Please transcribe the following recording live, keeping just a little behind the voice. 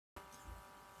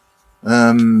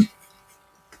Um,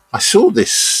 I saw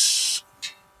this.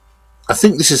 I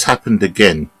think this has happened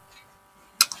again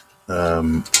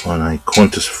on a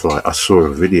Qantas flight. I saw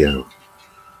a video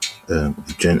of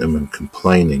a gentleman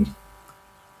complaining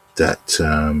that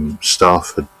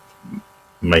staff had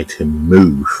made him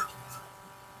move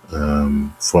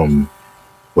from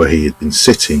where he had been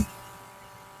sitting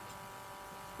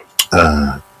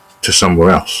to somewhere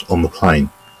else on the plane.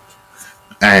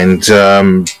 And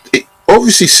it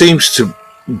obviously seems to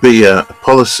be a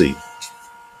policy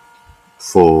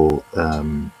for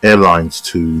airlines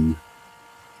to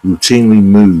routinely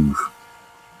move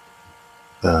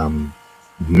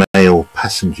male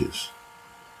passengers.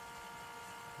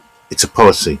 It's a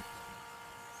policy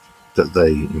that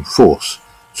they enforce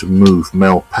to move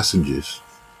male passengers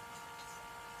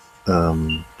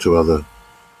to other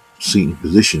seating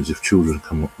positions if children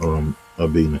are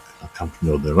being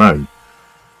accompanied on their own.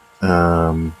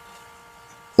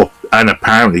 And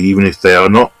apparently, even if they are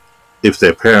not, if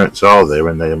their parents are there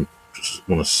and they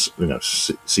want to,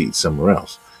 seat somewhere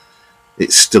else,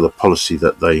 it's still a policy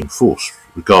that they enforce,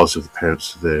 regardless of the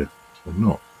parents are there or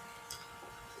not.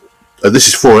 This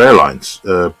is four airlines: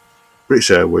 British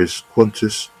Airways,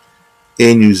 Qantas,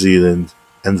 Air New Zealand,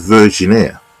 and Virgin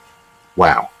Air.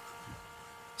 Wow!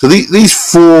 So these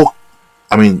four,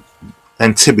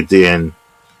 Antipodean,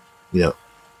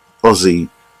 Aussie,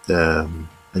 and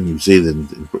New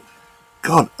Zealand.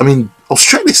 God,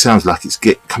 Australia sounds like it's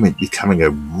becoming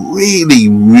a really,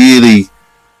 really,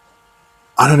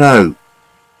 I don't know,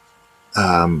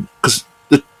 because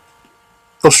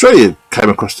Australia came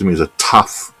across to me as a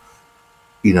tough,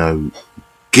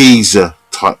 geezer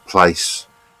type place,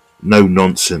 no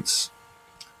nonsense.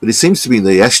 But it seems to me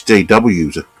the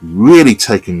SJWs are really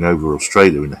taking over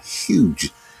Australia in a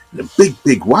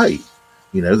big way.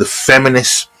 The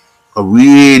feminists are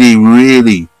really,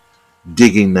 really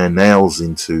digging their nails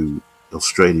into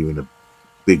Australia in a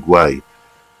big way.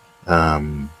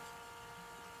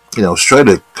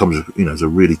 Australia comes, as a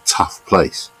really tough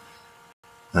place.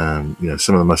 Some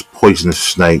of the most poisonous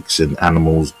snakes and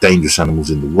dangerous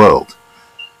animals in the world.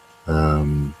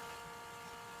 The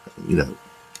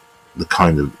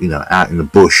kind of, out in the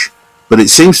bush. But it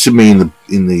seems to me in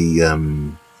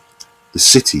the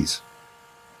cities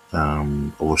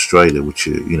of Australia, which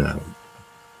are,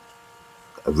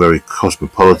 are very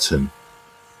cosmopolitan,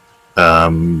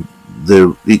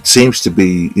 it seems to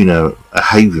be, a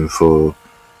haven for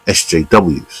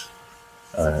SJWs.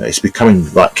 It's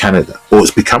becoming like Canada, or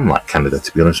it's become like Canada,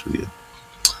 to be honest with you.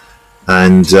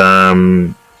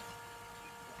 And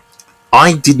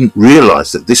I didn't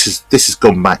realise that this has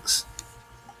gone back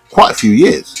quite a few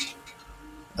years.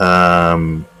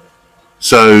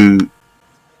 So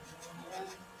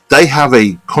they have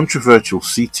a controversial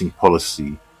seating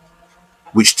policy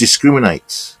which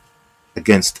discriminates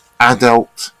against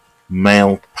adult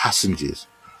male passengers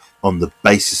on the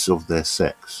basis of their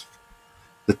sex.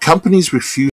 The companies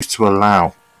refuse to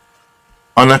allow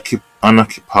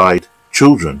unoccupied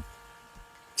children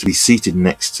to be seated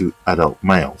next to adult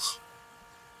males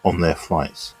on their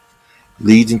flights,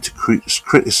 leading to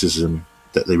criticism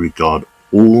that they regard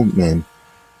all men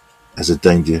as a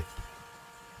danger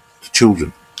to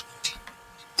children.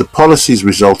 The policies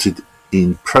resulted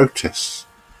in protests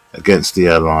against the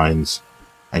airlines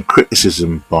and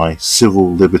criticism by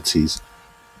civil liberties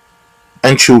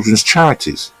and children's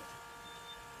charities.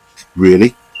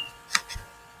 Really?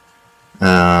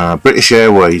 British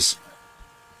Airways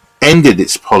ended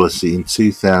its policy in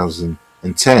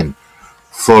 2010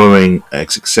 following a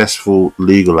successful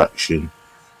legal action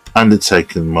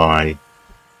undertaken by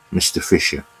Mr.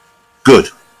 Fisher.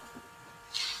 Good.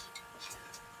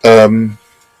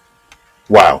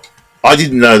 Wow. I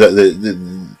didn't know that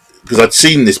because I'd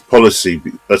seen this policy,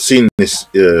 I'd seen this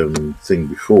thing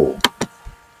before.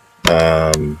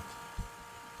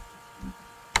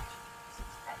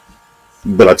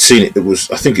 But I'd seen it.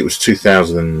 I think it was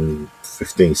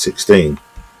 2015-16.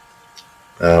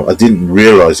 I didn't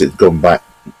realise it'd gone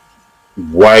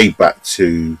way back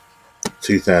to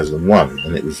 2001,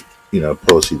 and it was, a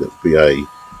policy that BA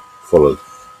followed.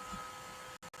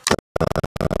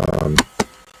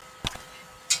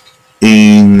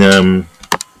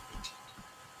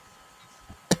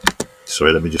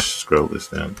 Sorry, let me just scroll this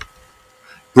down.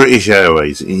 British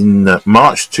Airways. In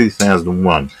March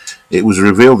 2001, it was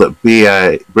revealed that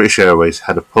British Airways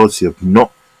had a policy of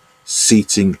not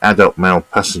seating adult male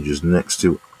passengers next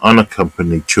to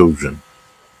unaccompanied children.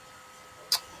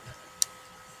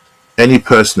 Any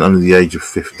person under the age of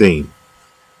 15,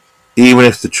 even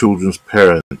if the children's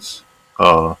parents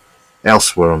are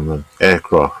elsewhere on the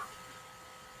aircraft.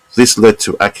 This led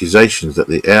to accusations that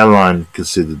the airline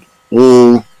considered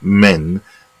all men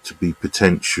to be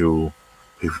potential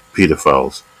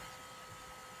paedophiles,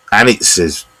 and it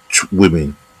says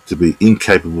women to be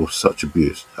incapable of such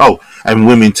abuse. Oh, and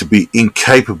women to be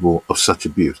incapable of such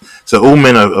abuse. So all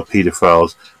men are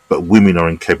paedophiles, but women are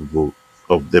incapable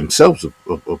of themselves of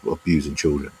abusing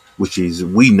children, which is,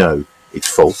 we know it's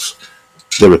false.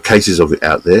 There are cases of it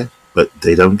out there, but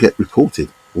they don't get reported,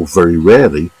 or very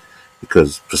rarely,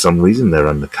 because for some reason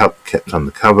they're kept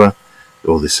undercover,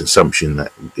 or this assumption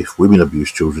that if women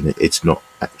abuse children, it's not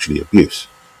actually abuse.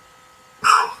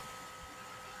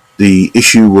 The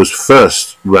issue was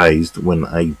first raised when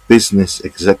a business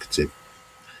executive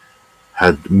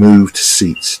had moved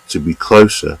seats to be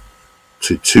closer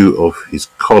to two of his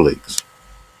colleagues.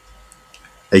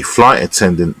 A flight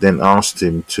attendant then asked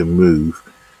him to move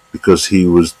because he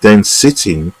was then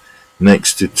sitting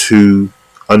next to two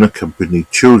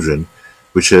unaccompanied children,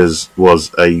 which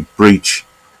was a breach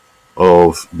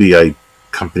of BA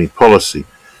company policy.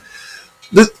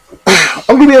 I'm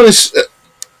going to be honest.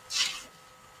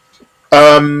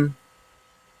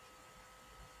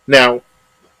 Now,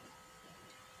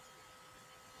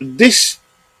 this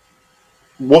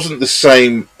wasn't the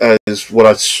same as what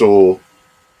I saw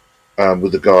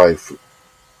with the guy,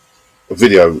 a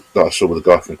video that I saw with a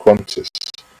guy from Qantas.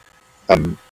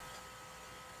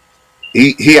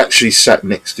 He actually sat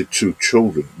next to two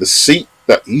children. The seat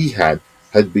that he had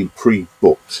been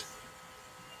pre-booked.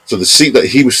 So the seat that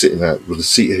he was sitting at was the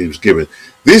seat he was given.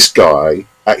 This guy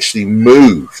actually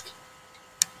moved.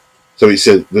 So he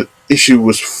said the issue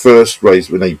was first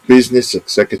raised when a business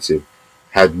executive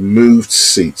had moved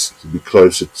seats to be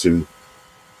closer to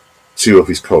two of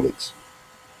his colleagues.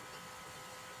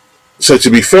 So to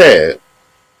be fair,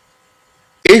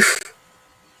 if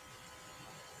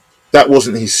that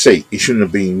wasn't his seat, he shouldn't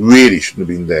have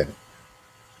been there.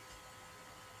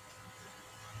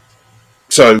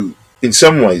 So in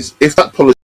some ways, if that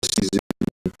policy is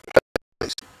in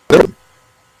place,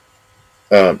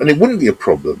 and it wouldn't be a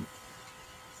problem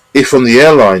if on the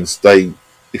airlines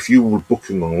if you were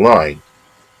booking online,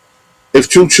 if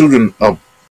two children are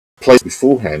placed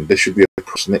beforehand, there should be a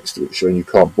cross next to it showing you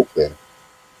can't book there.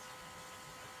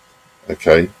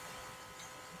 Okay.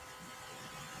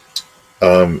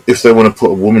 If they want to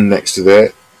put a woman next to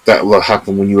there, that will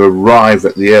happen when you arrive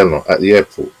at the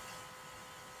airport.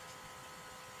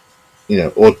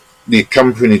 Or the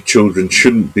accompanied children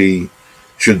should be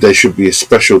a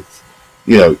special.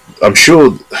 I'm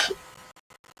sure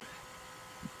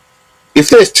if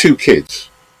there's two kids,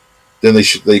 then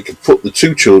they could put the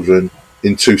two children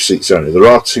in two seats only. There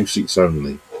are two seats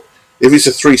only. If it's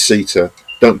a three-seater,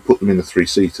 don't put them in a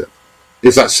three-seater.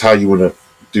 If that's how you want to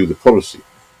do the policy.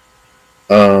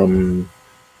 Because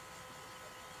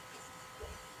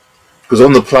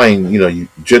on the plane, you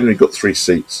generally got three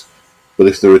seats, but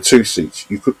if there are two seats,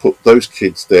 you could put those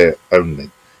kids there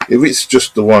only. If it's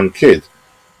just the one kid,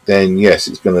 then yes,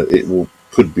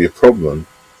 could be a problem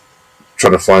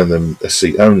trying to find them a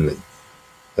seat only.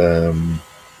 But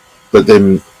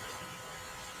then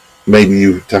maybe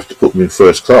you have to put them in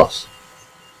first class,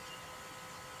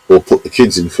 or put the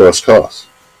kids in first class.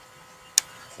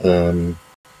 Because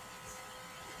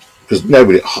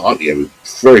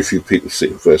very few people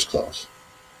sit in first class,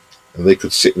 and they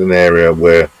could sit in an area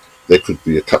where there could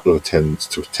be a couple of attendants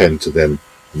to attend to them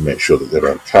and make sure that they're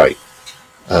okay.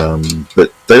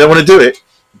 But they don't want to do it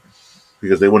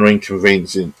because they want to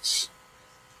inconvenience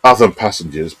other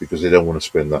passengers because they don't want to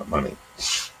spend that money.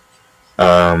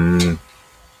 But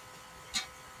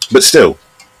still,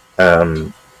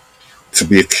 to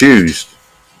be accused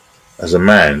as a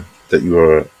man that you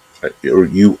are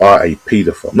a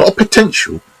paedophile, not a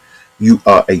potential, you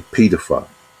are a paedophile.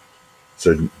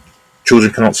 So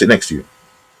children cannot sit next to you.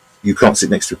 You can't sit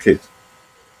next to a kid.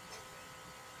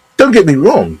 Don't get me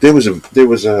wrong. There was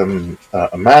a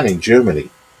man in Germany.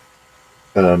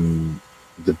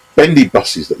 The bendy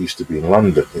buses that used to be in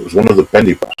London. It was one of the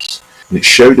bendy buses, and it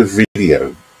showed a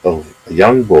video of a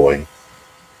young boy,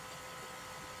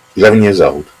 11 years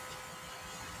old,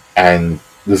 and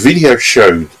the video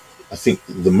showed, I think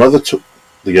the mother took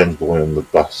the young boy on the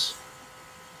bus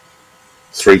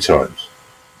 3 times.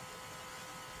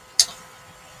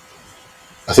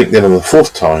 I think then on the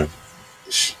 4th time,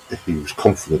 he was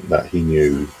confident that he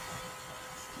knew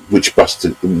which bus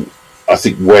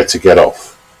where to get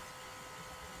off.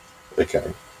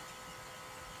 Okay.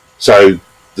 So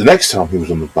the next time he was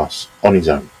on the bus on his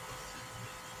own,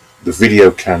 the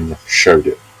video camera showed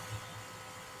it.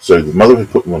 So the mother had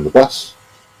put him on the bus.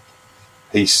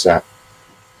 He sat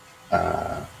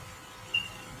in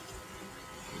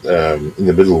the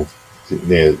middle,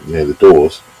 near the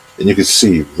doors, And you could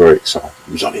see he was very excited.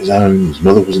 He was on his own, his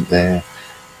mother wasn't there,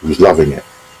 he was loving it.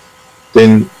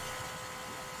 Then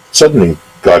suddenly the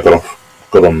guy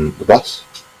got on the bus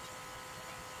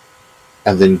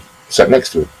and then sat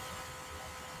next to him.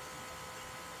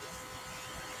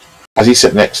 As he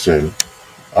sat next to him,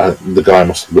 the guy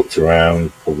must have looked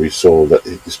around, probably saw that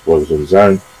this boy was on his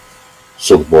own,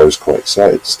 saw the boy was quite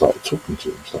excited, started talking to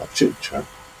him, started chit-chat.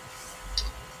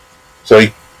 So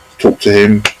he talked to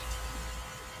him.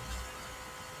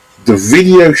 The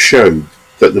video showed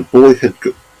that the boy had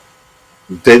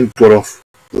then got off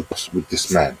the bus with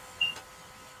this man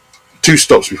 2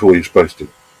 stops before he was supposed to.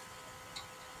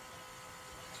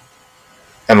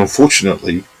 And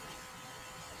unfortunately,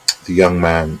 the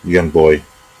young boy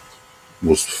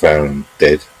was found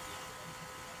dead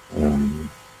a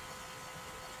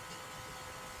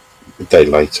day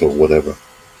later or whatever.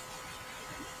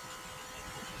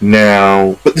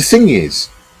 Now, but the thing is,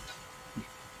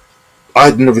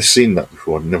 I'd never seen that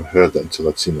before. I'd never heard that until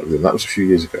I'd seen that video. That was a few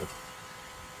years ago.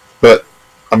 But,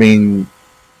 I mean,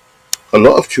 a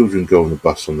lot of children go on the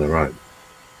bus on their own.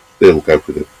 They'll go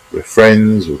with their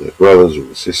friends or their brothers or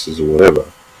their sisters or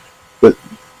whatever. But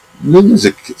millions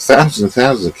of thousands and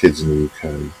thousands of kids in the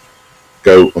UK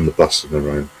go on the bus on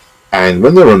their own. And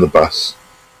when they're on the bus,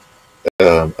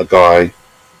 a guy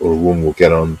or a woman will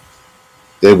get on.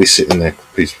 They'll be sitting there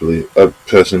peacefully. A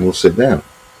person will sit down.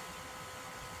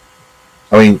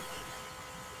 I mean,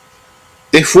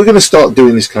 if we're going to start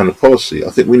doing this kind of policy, I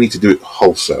think we need to do it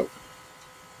wholesale.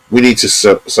 We need to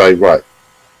say, right,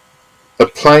 a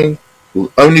plane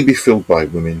will only be filled by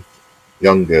women,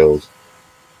 young girls,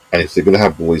 and if they're going to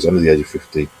have boys under the age of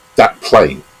 50, that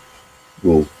plane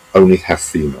will only have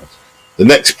females. The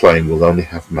next plane will only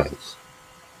have males.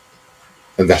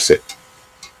 And that's it.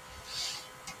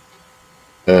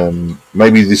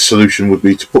 Maybe the solution would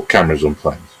be to put cameras on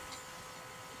planes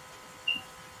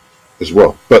as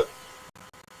well. But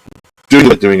doing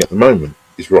what we're doing at the moment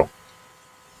is wrong.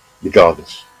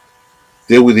 Regardless.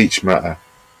 Deal with each matter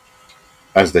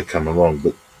as they come along.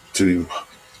 But to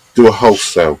do a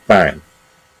wholesale ban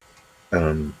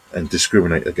and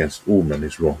discriminate against all men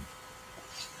is wrong.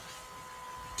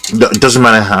 It doesn't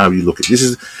matter how you look at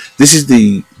it. This is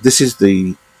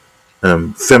the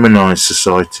feminized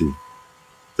society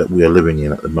that we are living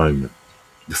in at the moment.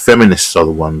 The feminists are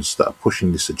the ones that are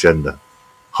pushing this agenda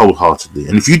wholeheartedly.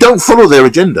 And if you don't follow their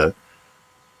agenda,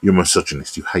 you're a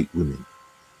misogynist. You hate women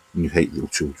and you hate little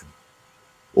children,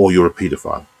 or you're a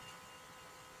paedophile.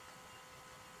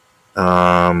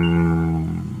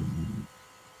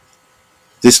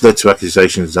 This led to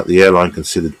accusations that the airline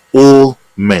considered all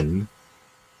men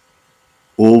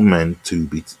to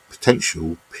be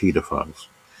potential paedophiles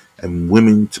and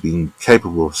women to be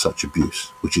incapable of such abuse,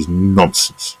 which is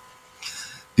nonsense.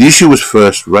 The issue was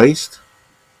first raised,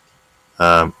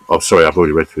 I've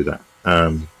already read through that,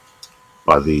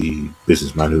 by the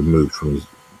businessman who moved from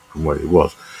where he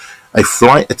was. A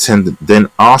flight attendant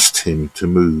then asked him to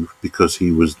move because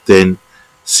he was then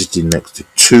sitting next to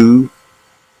 2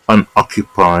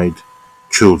 unoccupied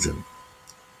children,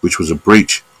 which was a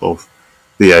breach of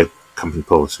BA company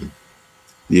policy.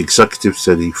 The executive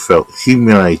said he felt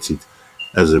humiliated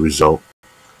as a result,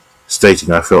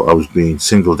 stating, "I felt I was being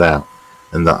singled out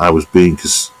and that I was being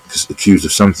accused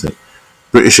of something."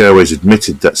 British Airways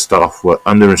admitted that staff were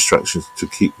under instructions to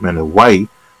keep men away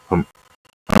from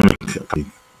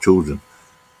unaccompanied children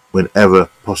whenever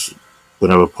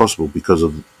possible because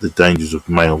of the dangers of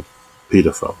male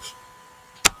paedophiles.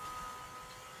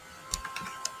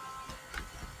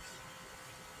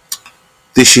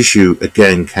 This issue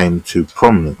again came to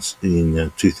prominence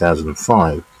in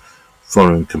 2005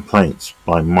 following complaints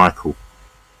by Michael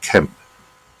Kemp,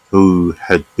 who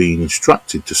had been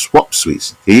instructed to swap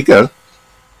suites. Here you go.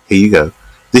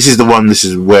 This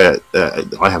is where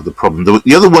I have the problem.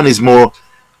 The other one is more,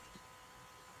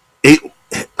 he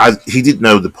didn't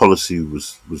know the policy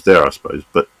was there, I suppose,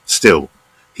 but still,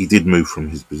 he did move from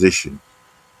his position.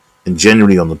 And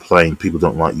generally on the plane, people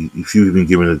don't like you. If you've been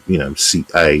given a, seat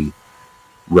A,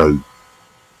 row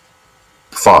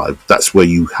 5, that's where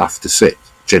you have to sit,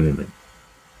 generally.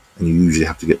 And you usually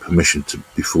have to get permission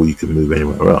before you can move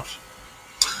anywhere else.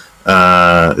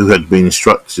 Who had been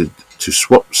instructed to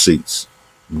swap seats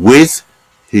with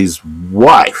his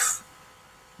wife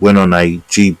when on a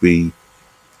GB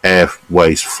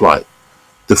Airways flight.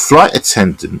 The flight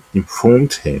attendant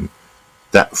informed him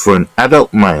that for an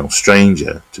adult male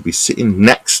stranger to be sitting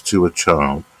next to a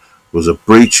child was a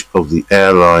breach of the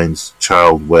airline's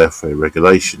child welfare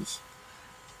regulations.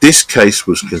 This case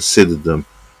was considered the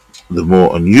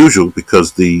more unusual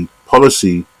because the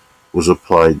policy was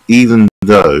applied even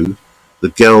though the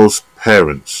girl's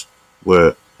parents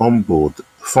were on board the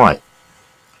flight.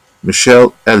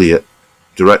 Michelle Elliott,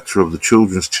 director of the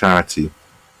children's charity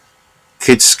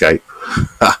Kidscape.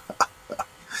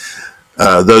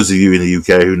 Those of you in the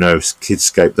UK who know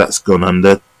Kidscape, that's gone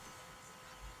under,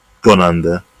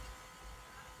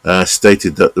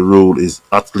 stated that the rule is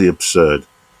utterly absurd.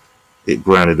 It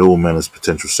branded all men as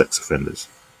potential sex offenders.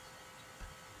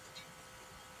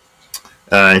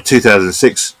 In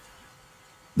 2006,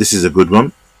 this is a good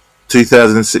one.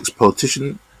 2006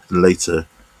 politician, and later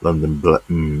London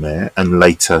mayor, and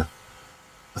later,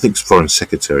 I think, foreign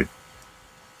secretary,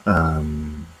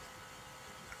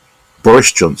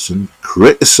 Boris Johnson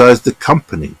criticised the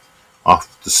company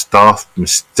after the staff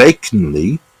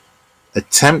mistakenly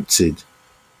attempted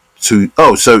to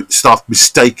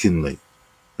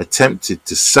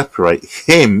separate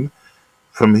him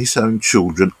from his own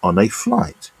children on a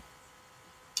flight.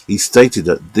 He stated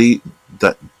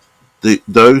that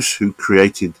those who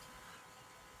created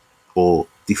or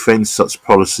defend such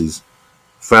policies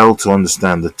fail to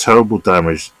understand the terrible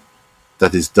damage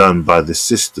that is done by the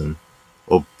system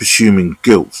of presuming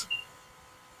guilt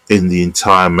in the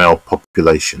entire male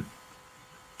population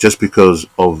just because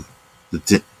of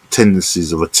the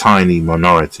tendencies of a tiny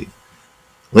minority.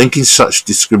 Linking such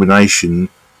discrimination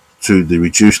to the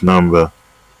reduced number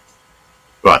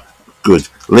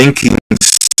Linking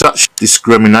such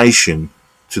discrimination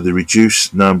to the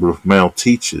reduced number of male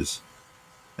teachers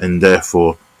and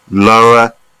therefore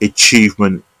lower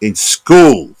achievement in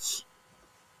schools.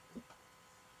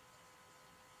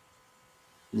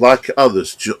 Like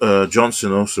others,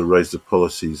 Johnson also raised the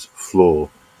policy's flaw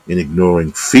in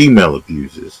ignoring female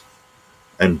abusers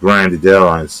and branded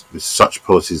airlines with such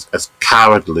policies as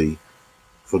cowardly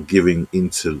for giving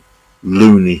into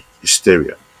loony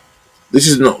hysteria. This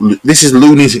is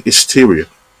loony hysteria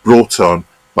brought on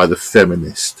by the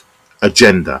feminist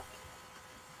agenda.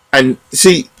 And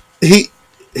see, I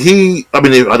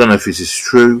don't know if this is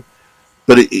true,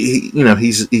 but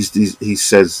he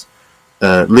says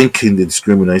linking the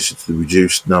discrimination to the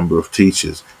reduced number of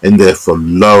teachers and therefore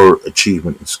lower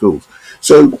achievement in schools.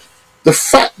 So the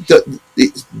fact that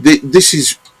this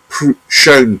is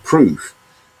shown proof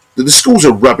that the schools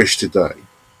are rubbish today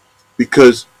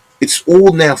because it's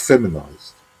all now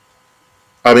feminized.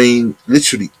 I mean,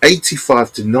 literally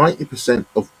 85 to 90%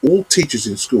 of all teachers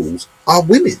in schools are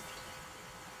women.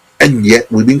 And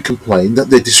yet women complain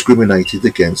that they're discriminated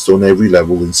against on every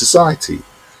level in society.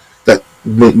 That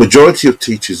majority of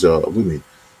teachers are women.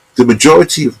 The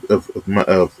majority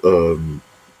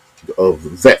of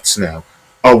vets now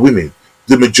are women.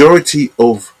 The majority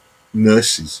of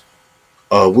nurses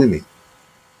are women.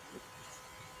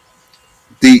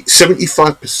 The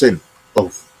 75%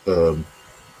 of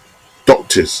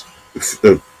doctors,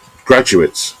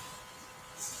 graduates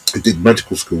who did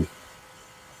medical school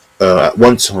at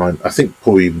one time, I think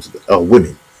probably even are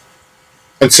women,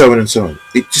 and so on and so on.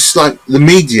 It's just like the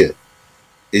media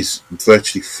is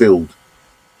virtually filled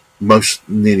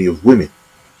nearly of women,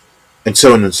 and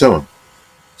so on and so on.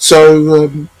 So,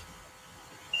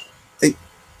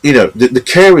 the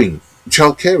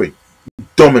child caring,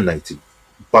 dominated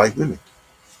by women.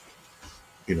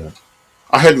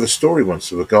 I heard of a story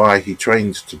once of a guy he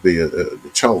trained to be a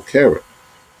child carer,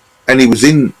 and he was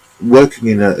working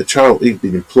in he'd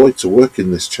been employed to work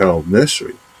in this child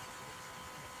nursery.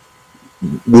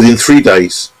 Within 3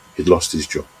 days, he'd lost his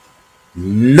job.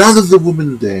 None of the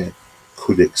women there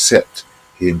could accept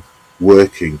him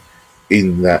working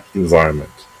in that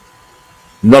environment.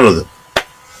 None of them.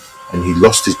 And he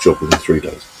lost his job within 3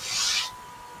 days.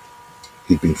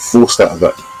 He'd been forced out of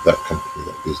that company,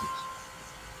 that business.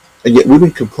 And yet women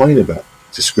complain about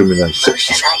discrimination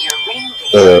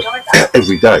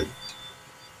every day.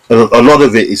 And a lot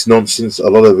of it is nonsense. A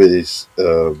lot of it is,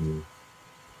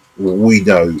 we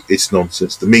know it's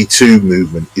nonsense. The Me Too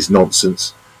movement is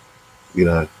nonsense. We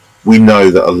know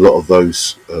that a lot of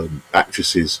those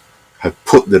actresses have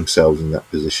put themselves in that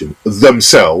position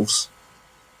themselves.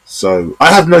 So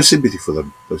I have no sympathy for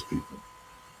them, those people.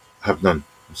 I have none.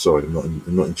 I'm sorry, I'm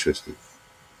not interested.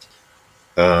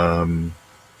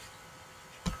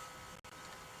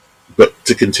 But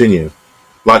to continue,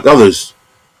 like others,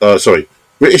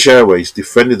 British Airways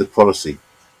defended the policy,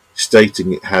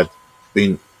 stating it had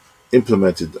been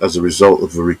implemented as a result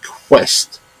of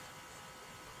requests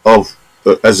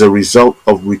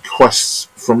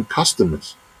from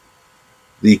customers.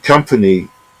 The company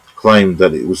claimed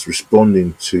that it was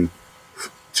responding to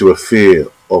a fear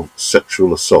of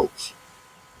sexual assaults.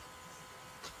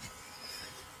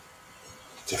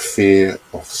 The fear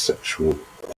of sexual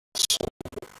assault.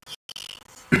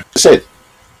 I said,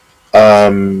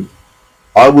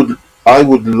 I I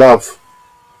would love.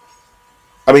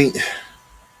 I mean,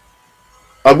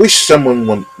 I wish someone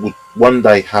would one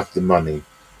day have the money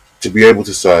to be able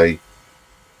to say,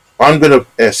 I'm going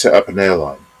to set up an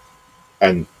airline,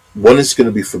 and one is going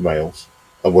to be for males,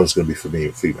 and one's going to be for me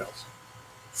and females.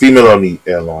 Female only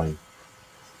airline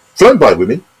flown by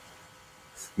women,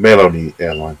 male only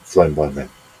airline flown by men.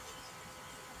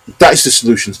 That is the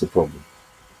solution to the problem.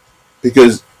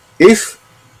 Because if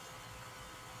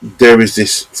there is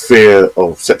this fear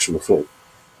of sexual assault,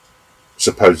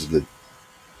 supposedly,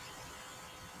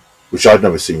 which I've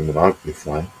never seen when I've been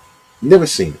flying, never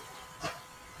seen it.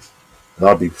 And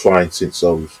I've been flying since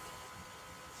I was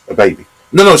a baby.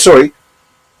 No, sorry.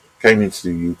 Came into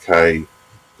the UK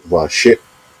via ship,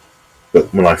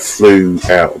 but when I flew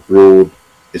out abroad,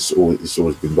 it's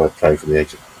always been by plane from the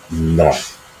age of 9.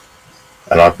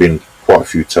 And I've been quite a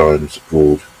few times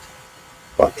abroad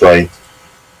by plane.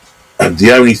 And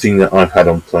the only thing that I've had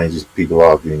on planes is people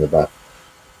arguing about,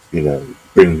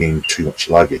 bringing too much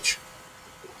luggage.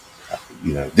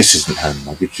 This isn't hand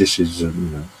luggage, this is, a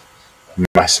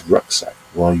massive rucksack.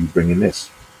 Why are you bringing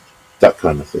this? That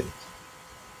kind of thing.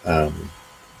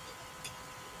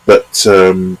 But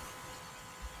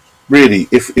really,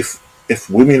 if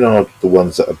women are the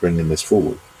ones that are bringing this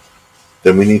forward,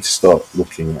 then we need to start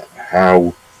looking at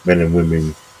how men and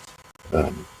women,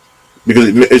 because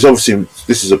it's obviously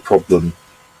this is a problem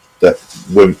that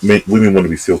when women want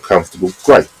to feel comfortable.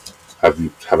 Great,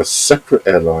 have a separate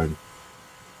airline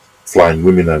flying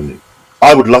women only.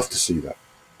 I would love to see that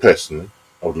personally.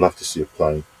 I would love to see a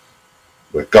plane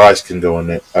where guys can go on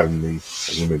it only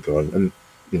and women go on,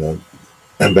 and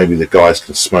maybe the guys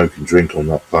can smoke and drink on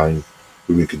that plane.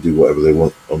 Women can do whatever they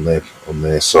want on their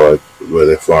side where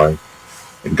they're flying,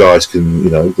 and guys can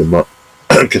they might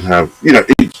can have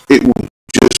it will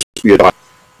just be a.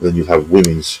 Then you'll have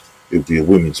women's. It will be a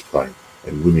women's plane,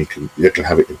 and women can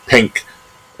have it in pink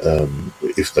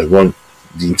if they want.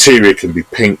 The interior can be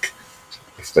pink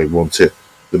if they want it.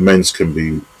 The men's can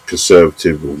be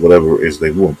conservative or whatever it is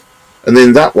they want, and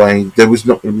then that way there was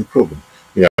not going to be a problem.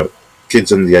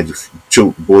 Kids under the age of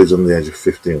boys under the age of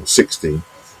 15 or 16,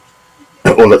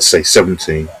 or let's say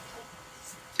 17,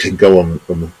 can go on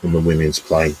the women's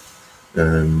plane,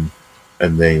 and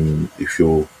then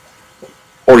even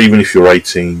if you're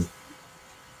 18,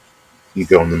 you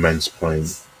go on the men's plane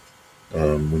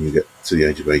when you get to the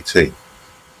age of 18.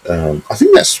 I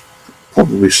think that's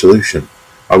probably a solution.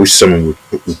 I wish someone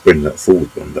would bring that forward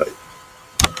one day.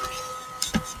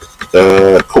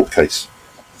 Court case.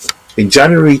 In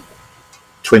January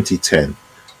 2010,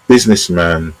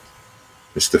 businessman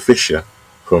Mr. Fisher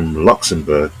from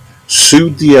Luxembourg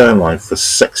sued the airline for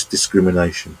sex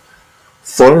discrimination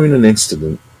following an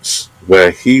incident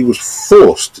where he was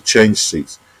forced to change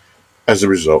seats as a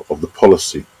result of the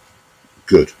policy.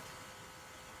 Good.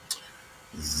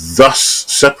 Thus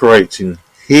separating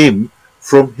him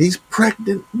from his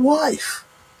pregnant wife.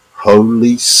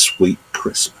 Holy sweet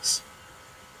Christmas.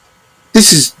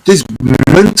 There's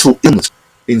mental illness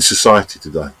in society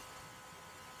today.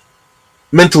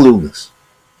 Mental illness.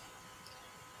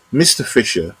 Mr.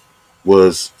 Fisher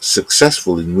was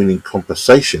successful in winning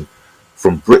compensation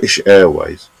from British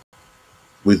Airways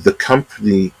with the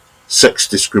company sex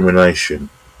discrimination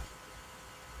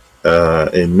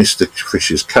in Mr.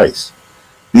 Fisher's case.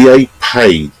 BA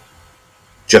paid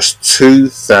just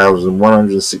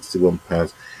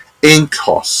 £2,161 in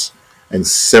costs and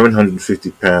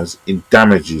 £750 in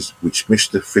damages, which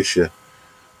Mr. Fisher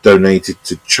donated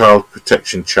to child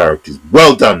protection charities.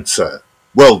 Well done, sir.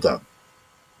 Well done.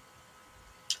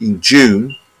 In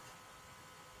June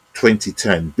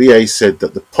 2010, BA said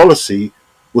that the policy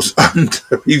was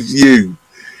under review.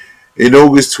 In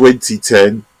August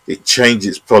 2010, it changed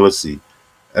its policy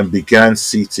and began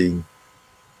seating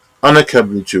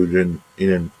unaccompanied children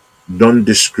in a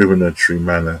non-discriminatory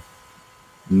manner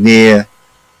near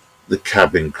the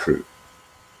cabin crew.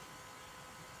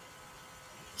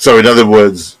 So in other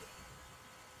words,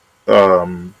 I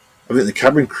think the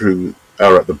cabin crew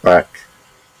are at the back,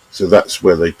 so that's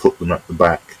where they put them at the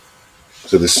back.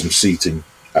 So there's some seating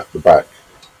at the back.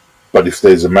 But if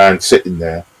there's a man sitting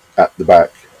there at the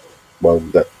back, well,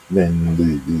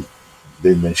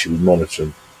 then she would monitor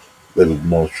him. They would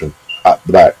monitor him at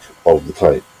the back of the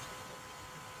plane.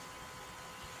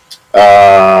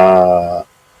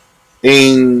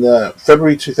 In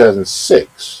February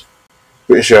 2006,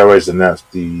 British Airways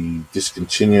announced the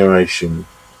discontinuation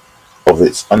of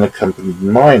its unaccompanied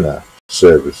minor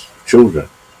service for children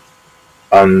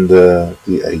under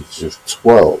the age of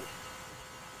 12.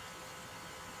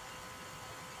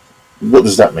 What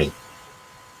does that mean?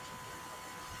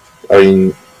 I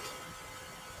mean,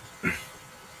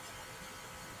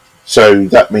 So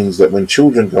that means that when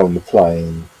children go on the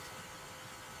plane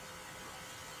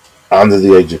under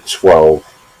the age of 12,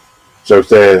 so if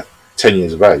they're 10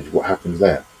 years of age, what happens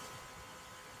there?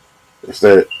 If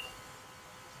they're,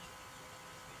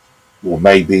 well,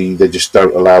 maybe they just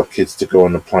don't allow kids to go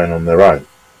on the plane on their own.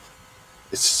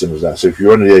 It's as simple as that. So if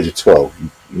you're under the age of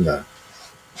 12, you know,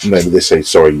 maybe they say,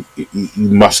 sorry, you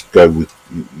must go with,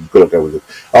 you've got to go with it.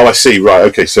 Oh, I see, right,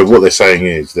 okay, so what they're saying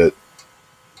is that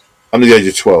under the age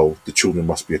of 12, the children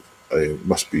must be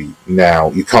now,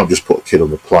 you can't just put a kid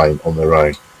on the plane on their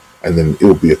own, and then it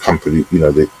will be accompanied, you know,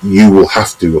 that you will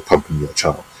have to accompany your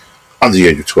child under the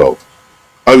age of 12.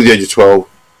 Over the age of 12,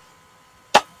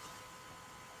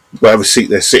 whatever seat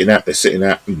they're sitting at,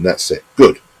 and that's it.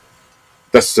 Good.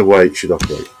 That's the way it should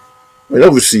operate. I mean,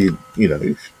 obviously, you know,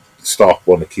 if staff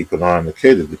want to keep an eye on the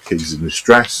kid, if the kid's in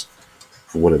distress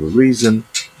for whatever reason,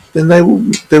 then they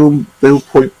will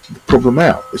point the problem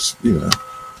out. It's, you know,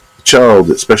 the child,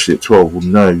 especially at 12, will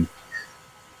know.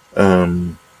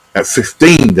 At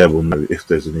 15, they will know if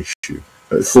there's an issue.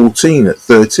 At 14, at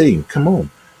 13, come on.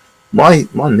 My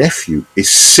nephew is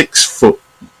 6'2",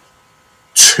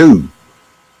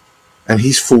 and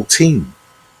he's 14.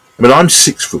 I mean, I'm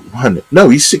 6'1". No,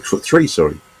 he's 6'3".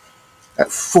 Sorry.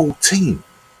 At 14,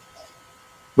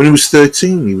 when he was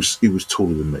 13, he was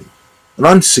taller than me, and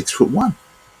I'm 6'1".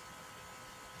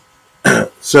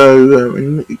 So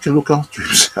he can look after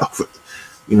himself.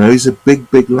 You know, he's a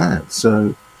big lad.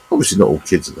 So obviously not all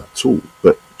kids are that tall,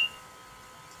 but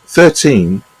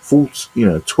 13, 14, you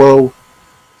know, 12,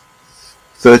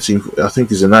 13, I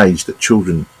think is an age that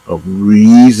children are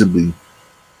reasonably,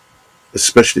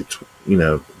 especially, you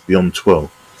know, beyond 12,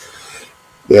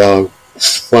 they are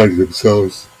finding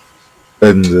themselves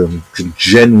and can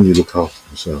genuinely look after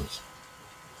themselves.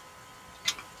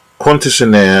 Qantas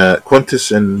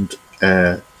and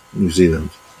Air New Zealand.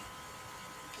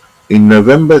 In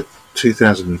November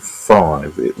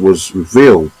 2005, it was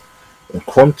revealed that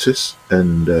Qantas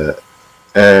and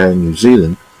Air New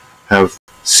Zealand have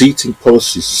seating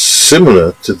policies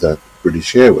similar to that of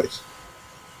British Airways.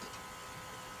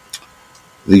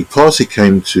 The policy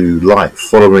came to light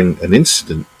following an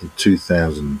incident in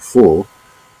 2004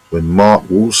 when Mark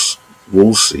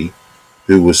Woolsey,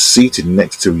 who was seated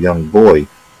next to a young boy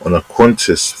on a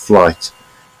Qantas flight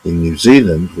in New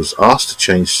Zealand, was asked to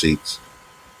change seats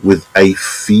with a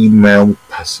female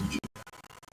passenger.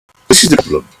 This is the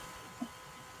problem.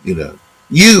 You know,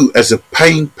 you as a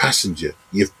paying passenger,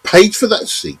 you've paid for that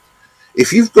seat.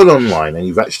 If you've gone online and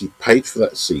you've actually paid for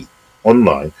that seat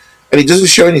online, and it doesn't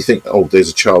show anything, oh, there's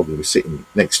a child going to be sitting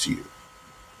next to you.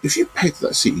 If you paid for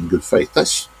that seat in good faith,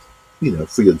 that's, you know,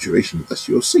 for your duration, that's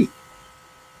your seat.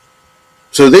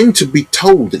 So then to be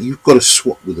told that you've got to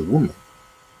swap with a woman,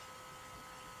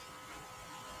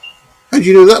 how do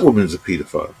you know that woman's a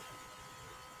paedophile?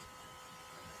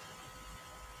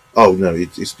 Oh no,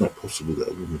 it's not possible that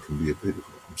a woman can be a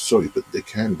paedophile. I'm sorry, but they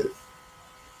can do.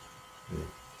 You know,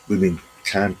 women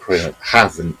can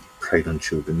have and preyed on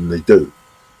children, and they do.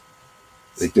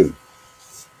 They do.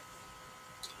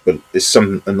 But it's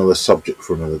another subject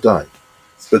for another day.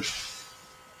 But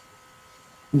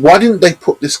why didn't they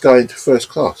put this guy into first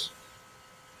class?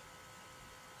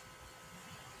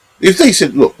 If they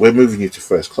said, look, we're moving you to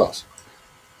first class,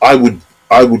 I would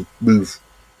move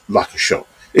like a shot.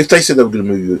 If they said they were going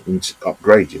to move you and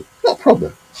upgrade you, not a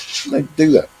problem. They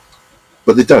do that.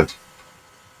 But they don't.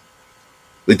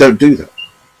 They don't do that.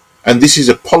 And this is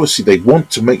a policy they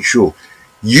want to make sure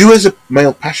you as a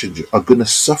male passenger are going to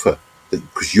suffer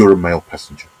because you're a male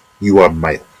passenger. You are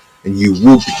male. And you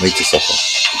will be made to suffer.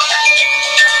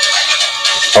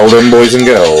 Hold on, boys and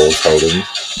girls. Hold on.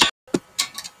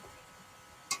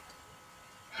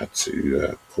 Had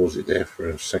to pause it there for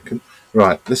a second.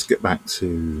 Right, let's get back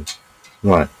to...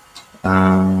 Right.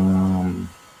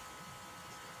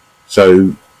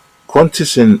 So,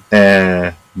 Qantas and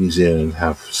Air New Zealand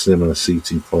have similar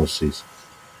seating policies.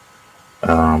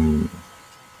 And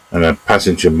a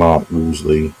passenger, Mark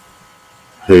Woolsey,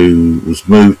 who was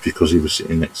moved because he was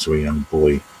sitting next to a young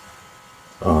boy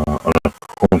on a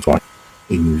Qantas flight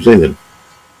in New Zealand.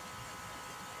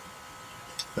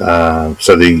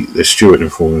 So the steward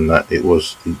informed them that it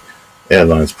was the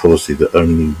airline's policy that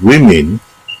only women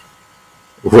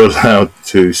were allowed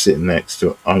to sit next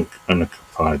to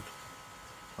unoccupied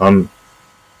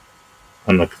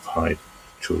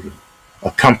children,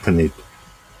 accompanied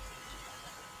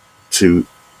to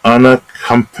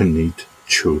unaccompanied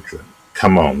children.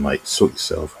 Come on, mate, sort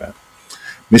yourself out.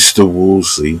 Mr.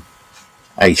 Woolsey,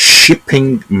 a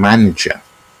shipping manager,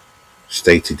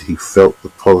 stated he felt the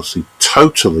policy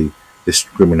totally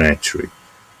discriminatory,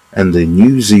 and the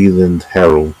New Zealand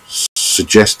Herald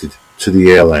suggested to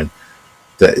the airline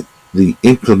that the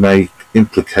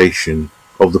implication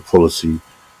of the policy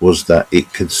was that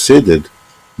it considered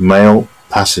male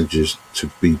passengers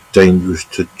to be dangerous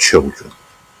to children.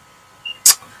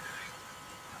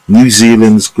 New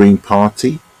Zealand's Green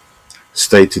Party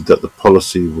stated that the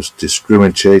policy was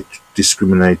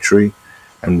discriminatory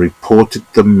and reported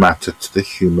the matter to the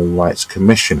Human Rights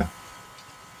Commissioner.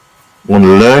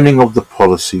 On learning of the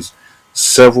policies,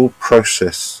 several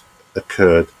protests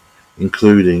occurred,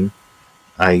 including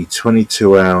a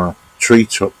 22-hour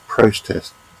treetop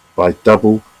protest by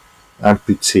double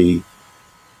amputee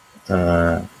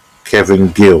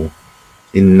Kevin Gill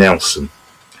in Nelson.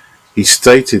 He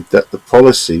stated that the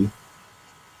policy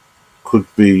could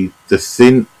be the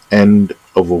thin end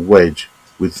of a wedge,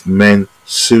 with men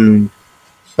soon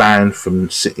banned from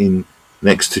sitting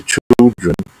next to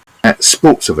children at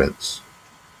sports events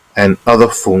and other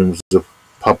forms of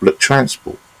public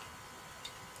transport.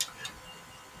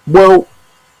 Well,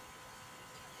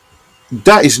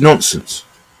 that is nonsense,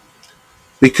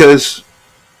 because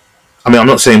I'm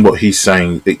not saying what he's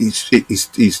saying.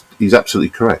 He's absolutely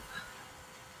correct.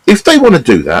 If they want to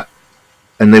do that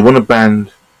and they want to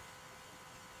ban,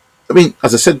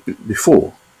 as I said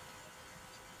before,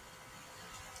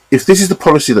 if this is the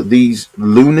policy that these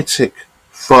lunatic,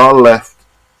 far-left,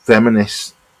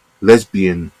 feminist,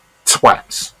 lesbian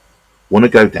twats want to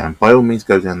go down, by all means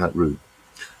go down that route.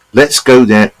 Let's go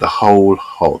down the whole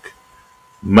hog.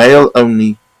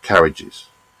 Male-only carriages,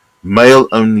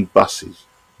 male-only buses,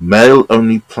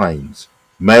 male-only planes,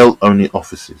 male-only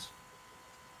offices.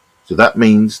 So that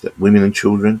means that women and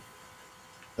children,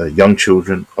 young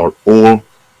children, are all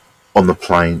on the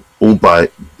plane, all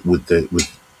with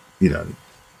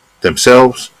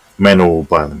themselves. Men are all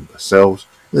by themselves.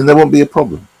 Then there won't be a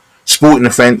problem. Sporting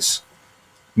events,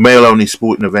 male-only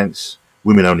sporting events,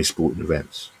 women-only sporting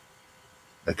events.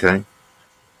 Okay.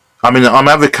 I'm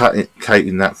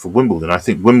advocating that for Wimbledon. I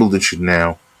think Wimbledon should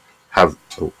now have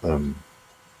a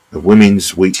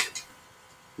women's week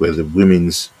where the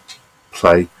women's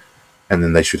play, and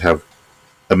then they should have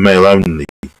a male-only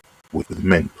week where the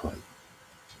men play.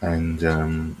 And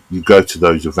you go to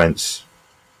those events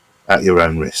at your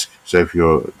own risk. So if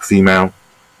you're a female,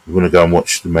 you want to go and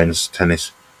watch the men's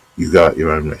tennis, you go at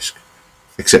your own risk,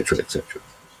 etc., etc.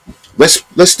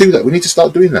 Let's do that. We need to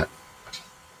start doing that.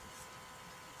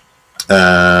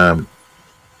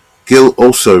 Gill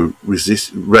also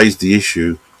raised the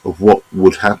issue of what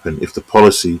would happen if the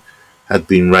policy had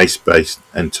been race-based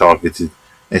and targeted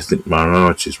ethnic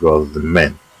minorities rather than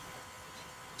men.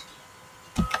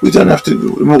 We don't have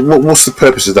to. What's the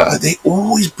purpose of that? They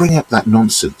always bring up that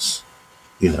nonsense.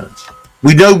 We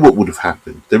know what would have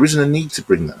happened. There isn't a need to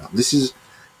bring that up. This is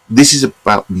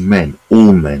about men,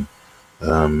 all men.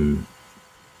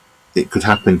 It could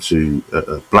happen to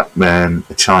a black man,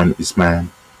 a Chinese man,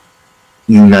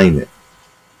 you name it.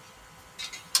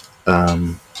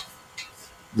 The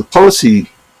policy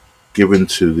given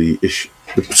to the issue,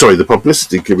 the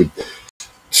publicity given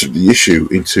to the issue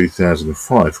in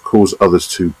 2005 caused others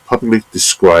to publicly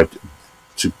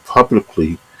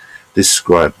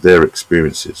describe their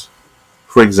experiences.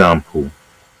 For example,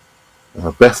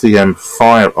 Bethlehem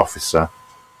fire officer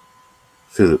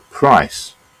Philip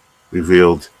Price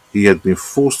revealed he had been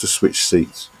forced to switch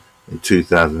seats in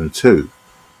 2002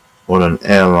 on an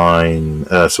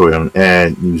Air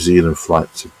New Zealand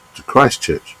flight to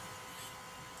Christchurch.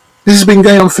 This has been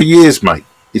going on for years, mate.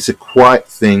 It's a quiet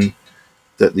thing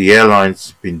that the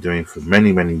airlines have been doing for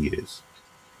many, many years.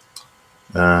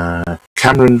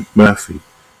 Cameron Murphy,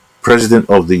 president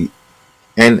of the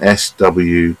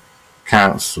NSW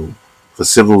Council for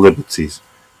Civil Liberties,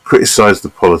 criticised the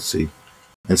policy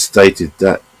and stated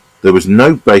that there was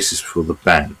no basis for the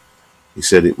ban. He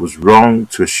said it was wrong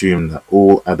to assume that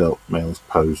all adult males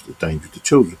posed a danger to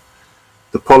children.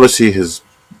 The policy has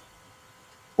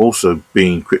also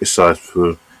been criticised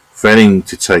for failing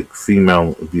to take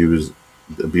female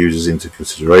abusers into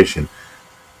consideration,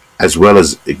 as well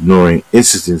as ignoring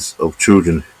incidents of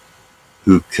children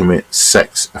who commit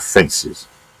sex offences.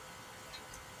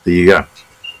 There you go.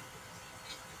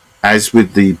 As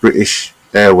with the British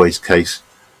Airways case,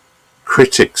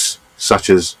 critics such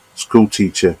as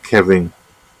schoolteacher Kevin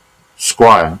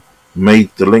Squire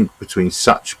made the link between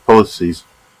such policies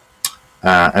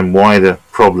and wider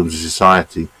problems in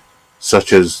society,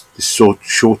 such as the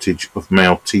shortage of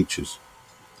male teachers,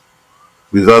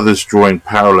 with others drawing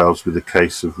parallels with the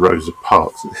case of Rosa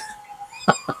Parks.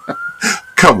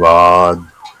 Come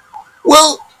on.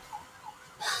 Well,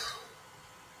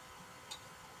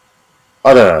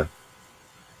 I don't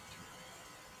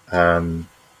know.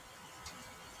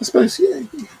 I suppose, yeah.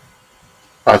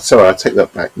 Sorry, I take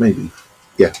that back. Maybe,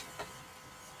 yeah.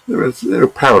 There are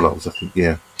parallels, I think.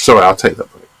 Yeah. Sorry, I'll take that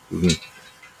back.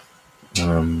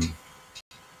 Um,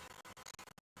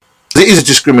 it is a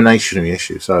discriminationary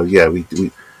issue. So yeah, we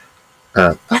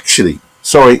actually,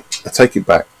 sorry, I take it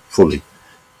back fully,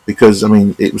 because I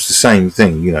mean it was the same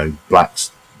thing. You know,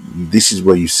 blacks. This is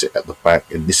where you sit at the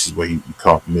back, and this is where you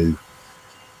can't move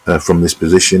from this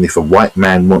position. If a white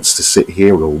man wants to sit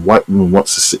here, or a white woman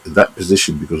wants to sit in that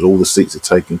position, because all the seats are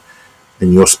taken,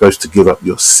 and you're supposed to give up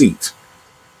your seat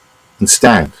and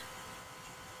stand,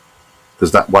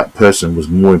 because that white person was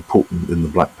more important than the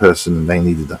black person, and they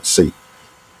needed that seat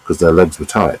because their legs were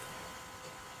tired.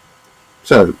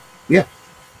 So yeah,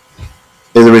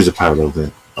 there is a parallel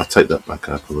there. I take that back.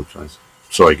 I apologise.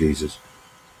 Sorry, geezers.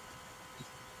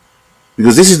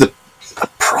 Because this is the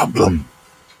problem.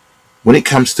 When it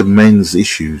comes to men's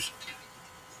issues,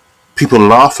 people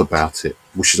laugh about it,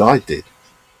 which I did.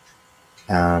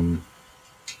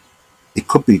 It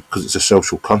could be because it's a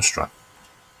social construct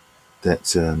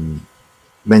that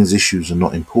men's issues are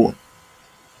not important.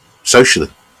 Socially,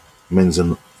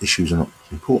 issues are not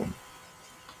important.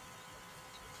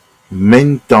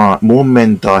 More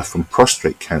men die from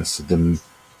prostate cancer than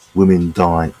women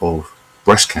die of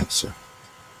breast cancer.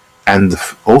 And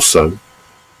also,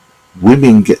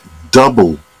 women get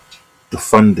double the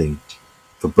funding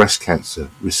for breast cancer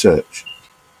research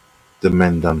than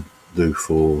men do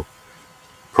for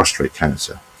prostate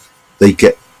cancer. They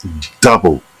get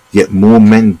double, yet more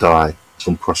men die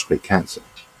from prostate cancer.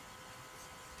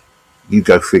 You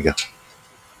go figure.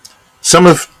 Here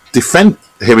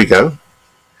we go.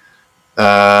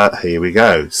 Here we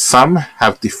go. Some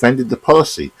have defended the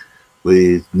policy,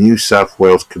 with New South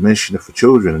Wales Commissioner for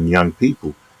Children and Young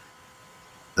People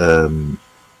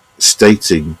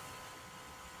stating,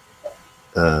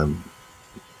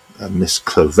 Miss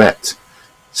Clovette,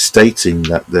 stating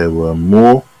that there were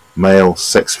more male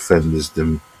sex offenders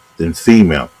than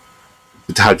female.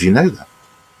 But how do you know that?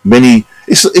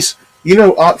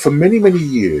 For many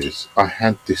years I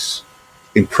had this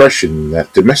impression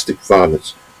that domestic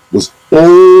violence was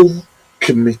all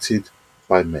committed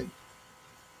by men.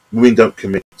 Women don't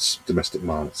commit domestic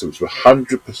violence, so it's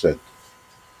 100%.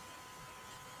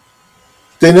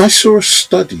 Then I saw a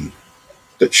study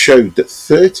that showed that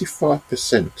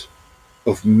 35%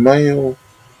 of men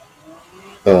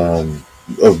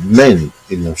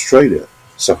in Australia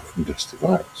suffer from domestic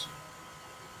violence.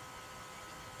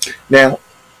 Now,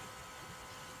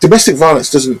 domestic violence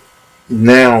doesn't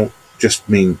now just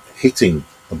mean hitting.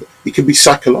 It can be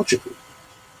psychological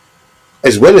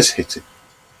as well as hitting.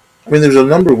 I mean, there's a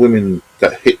number of women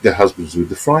that hit their husbands with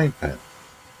the frying pan,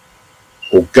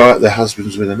 or go at their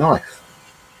husbands with a knife,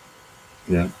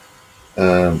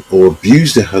 or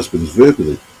abuse their husbands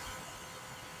verbally.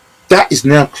 That is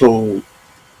now called,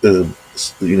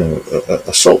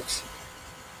 assault.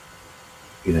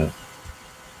 When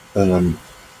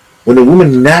a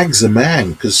woman nags a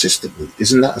man consistently,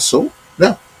 isn't that assault?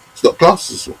 No, it's not classed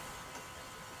as assault.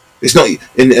 It's not,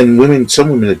 and some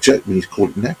women object when he's called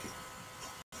it nagging.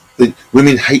 But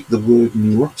women hate the word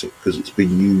neurotic because it's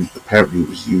been used, apparently it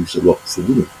was used a lot for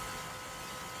women.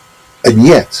 And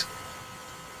yet,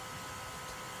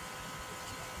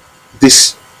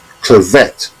 this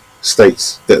Clovette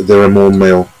states that there are more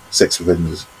male sex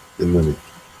offenders than women.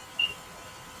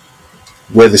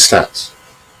 Where are the stats?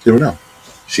 There are none.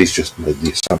 She's just made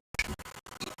the assumption.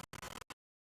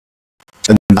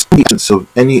 And in the absence of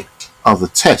any other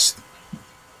test,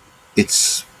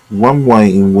 it's one way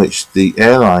in which the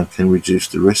airline can reduce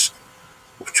the risk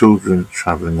of children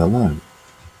travelling alone.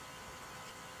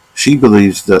 She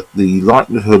believes that the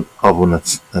likelihood of an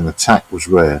attack was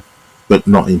rare, but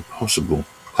not impossible,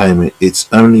 claiming it's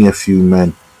only a few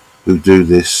men who do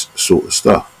this sort of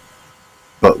stuff.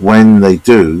 But when they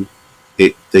do,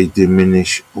 they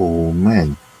diminish all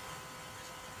men.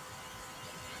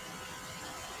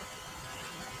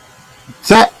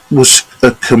 That was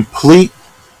a complete,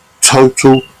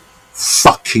 total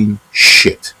fucking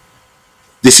shit.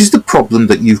 This is the problem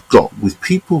that you've got with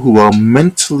people who are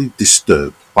mentally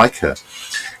disturbed, like her.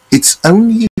 It's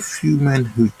only a few men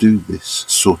who do this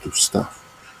sort of stuff.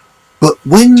 But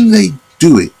when they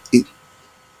do it,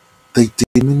 they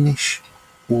diminish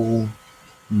all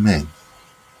men.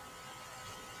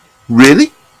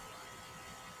 Really?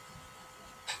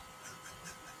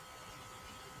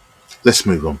 Let's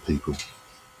move on, people.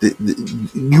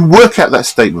 You work out that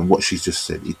statement, what she's just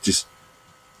said.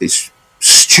 It's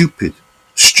stupid.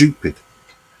 Stupid.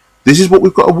 This is what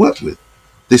we've got to work with.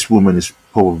 This woman is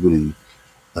probably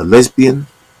a lesbian.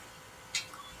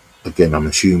 Again, I'm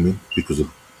assuming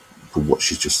for what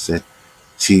she's just said.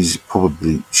 is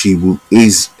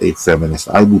a feminist.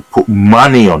 I will put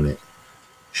money on it.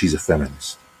 She's a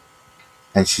feminist,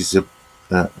 and she's a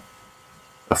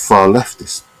far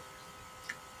leftist.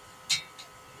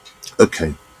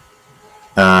 Okay.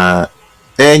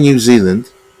 Air New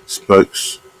Zealand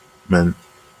spokesman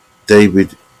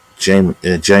David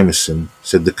Jameson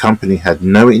said the company had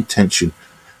no intention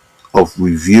of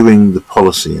reviewing the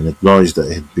policy and acknowledged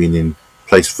that it had been in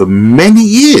place for many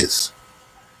years.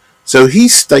 So he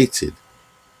stated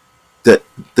that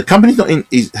the company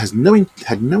had no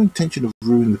intention of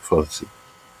reviewing the policy,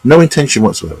 no intention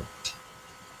whatsoever,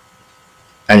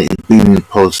 and it had been in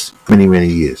policy for many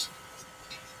years.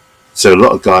 So a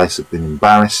lot of guys have been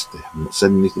embarrassed. They haven't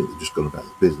said anything. They've just gone about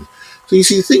their business. So you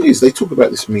see, the thing is, they talk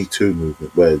about this Me Too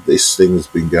movement where this thing has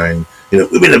been going.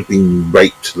 Women have been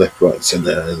raped left, right,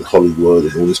 centre in Hollywood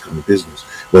and all this kind of business.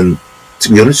 When,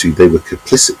 to be honest with you, they were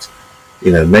complicit.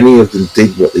 Many of them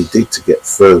did what they did to get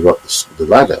further up the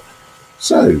ladder.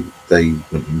 So they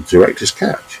went on the director's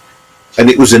couch, and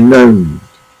it was a known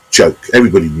joke.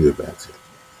 Everybody knew about it,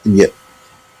 and yet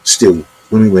still,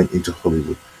 women went into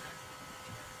Hollywood,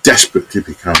 desperate to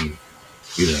become,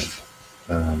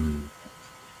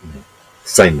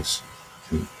 famous,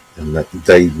 and that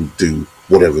they will do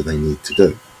whatever they need to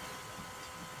do.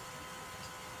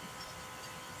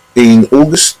 In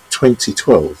August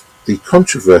 2012, the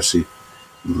controversy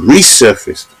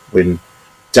resurfaced when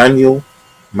Daniel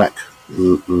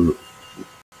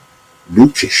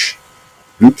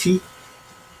Luki,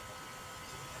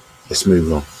 let's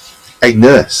move on, a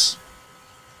nurse,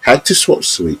 had to swap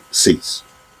seats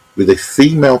with a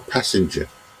female passenger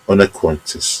on a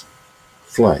Qantas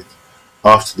flight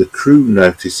after the crew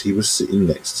noticed he was sitting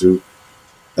next to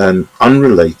an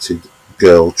unrelated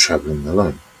girl travelling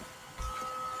alone.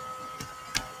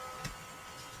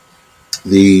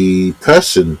 The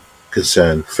person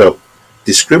concerned felt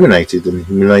discriminated and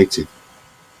humiliated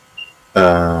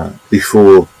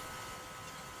before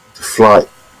the flight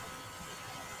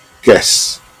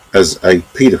guests as a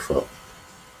paedophile.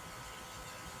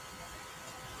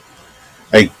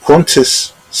 A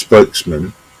Qantas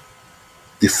spokesman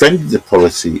defended the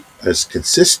policy as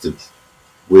consistent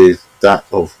with that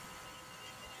of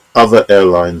other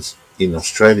airlines in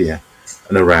Australia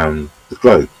and around the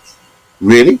globe.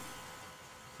 Really?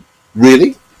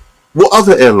 What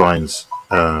other airlines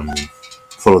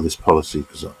follow this policy?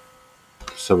 Because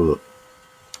let's have a look.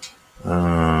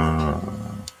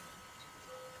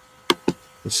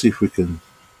 Let's see if we can.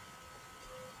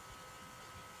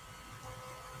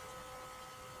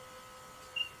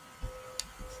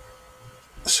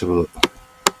 Let's have a look.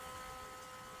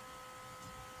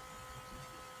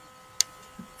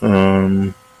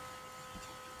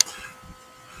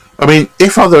 I mean,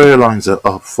 if other airlines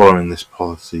are following this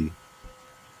policy,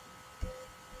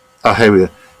 here we go.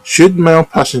 Should male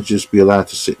passengers be allowed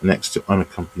to sit next to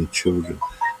unaccompanied children?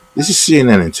 This is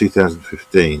CNN in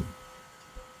 2015.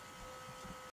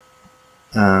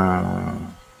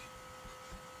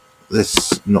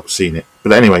 Let's not seen it,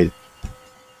 but anyway,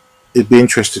 it'd be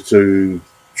interesting to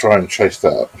try and chase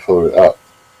that up and follow it up.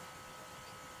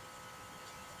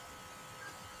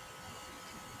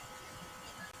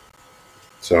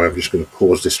 So I'm just going to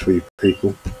pause this for you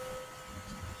people.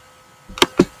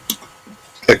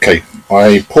 Okay,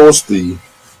 I paused the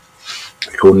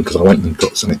recording because I went and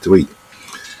got something to eat.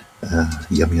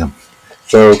 Yum.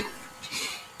 So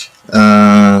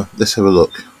let's have a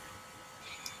look.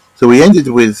 So we ended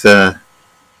with a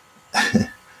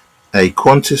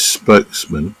Qantas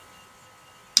spokesman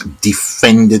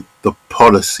defended the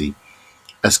policy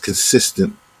as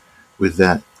consistent with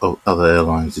that of other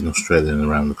airlines in Australia and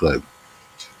around the globe.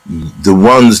 The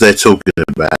ones they're talking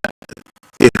about,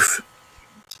 if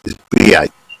is BA,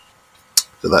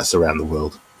 so that's around the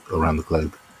world, around the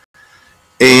globe.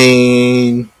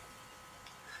 And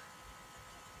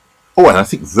I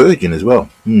think Virgin as well.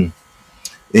 In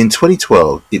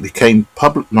 2012, it became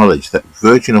public knowledge that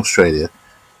Virgin Australia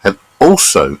had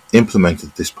also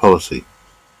implemented this policy.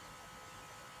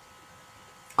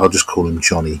 I'll just call him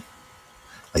Johnny.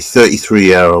 A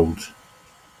 33-year-old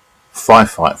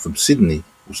firefighter from Sydney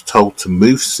was told to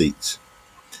move seats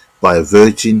by a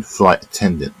Virgin flight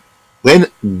attendant.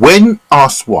 When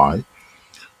asked why,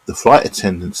 the flight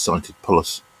attendant cited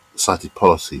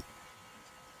policy,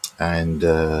 and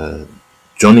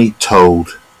Johnny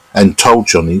told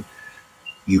Johnny,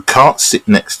 "You can't sit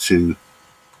next to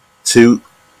two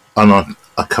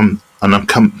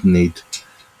unaccompanied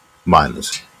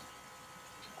minors."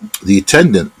 The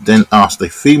attendant then asked a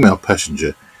female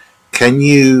passenger, "Can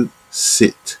you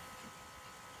sit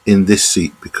in this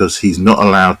seat because he's not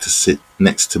allowed to sit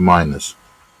next to minors?"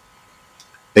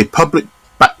 A public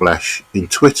backlash in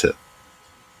Twitter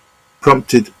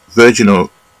prompted Virgin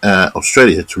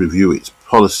Australia to review its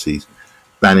policies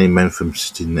banning men from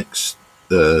sitting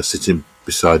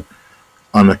beside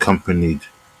unaccompanied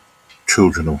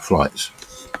children on flights.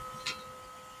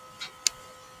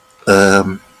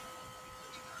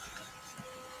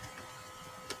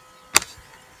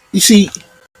 You see,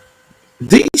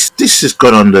 this has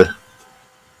gone under,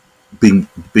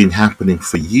 been happening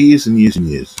for years and years and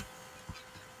years,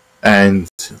 and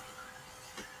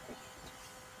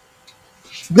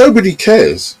nobody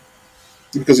cares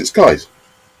because it's guys.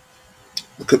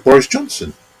 Look at Boris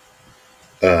Johnson.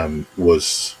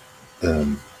 Was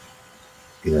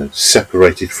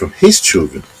separated from his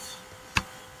children.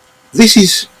 This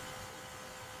is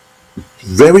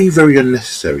very, very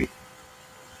unnecessary.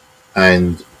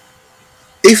 And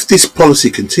if this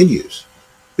policy continues,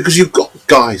 because you've got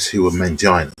guys who are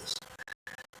manginas,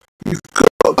 you've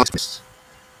got guys,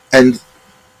 and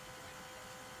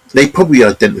they probably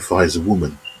identify as a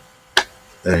woman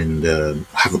and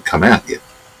haven't come out yet.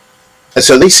 And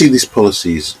so they see this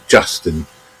policy as just, and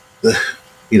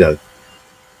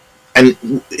and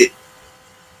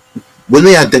when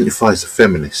they identify as a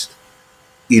feminist,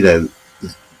 they're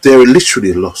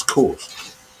literally a lost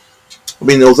cause. I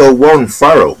mean, although Warren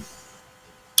Farrell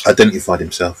identified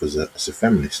himself as a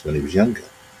feminist when he was younger,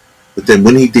 but then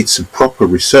when he did some proper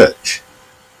research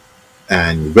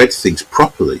and read things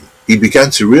properly, he began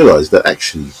to realise that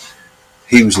actually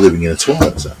he was living in a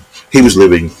twilight zone. He was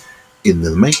living in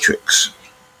the Matrix.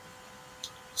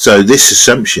 So this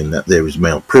assumption that there is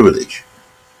male privilege,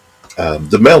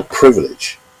 the male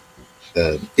privilege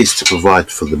is to provide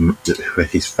for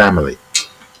his family.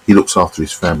 He looks after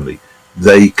his family.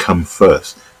 They come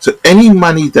first. So any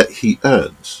money that he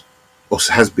earns, or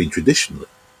has been traditionally,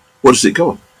 what does it go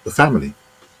on? The family.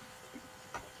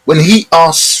 When he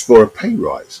asks for a pay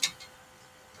rise,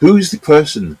 who is the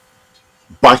person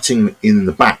biting in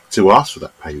the back to ask for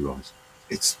that pay rise?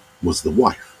 Was the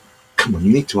wife. Come on,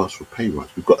 you need to ask for a pay rise.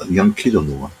 We've got a young kid on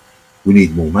the way. We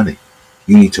need more money.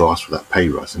 You need to ask for that pay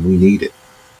rise, and we need it.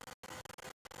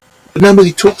 But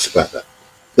nobody talks about that.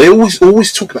 They always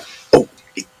talk about,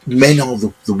 men are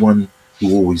the one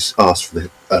who always ask for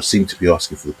seem to be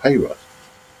asking for the pay rise.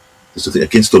 Is it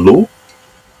against the law?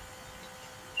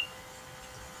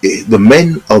 The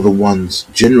men are the ones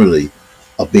generally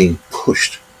are being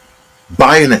pushed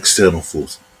by an external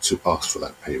force to ask for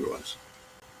that pay rise.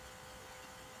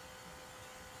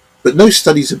 But no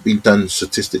studies have been done,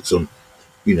 statistics on,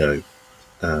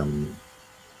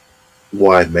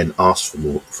 why men ask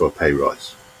for a pay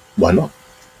rise. Why not?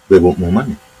 They want more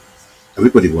money.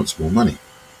 Everybody wants more money.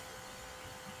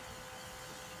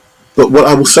 But what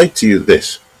I will say to you is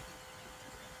this.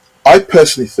 I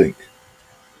personally think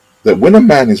that when a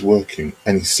man is working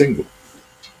and he's single,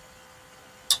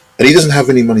 and he doesn't have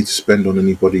any money to spend on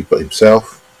anybody but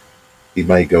himself, he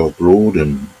may go abroad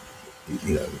and,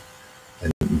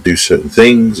 and do certain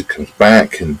things, it comes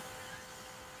back, and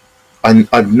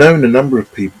I've known a number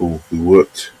of people who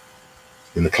worked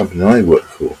in the company I worked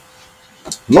for.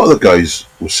 A lot of the guys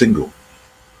were single.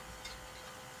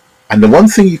 And the one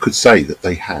thing you could say that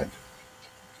they had,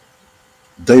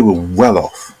 they were well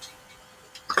off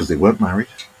because they weren't married,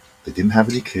 they didn't have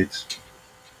any kids,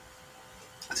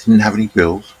 they didn't have any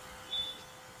bills.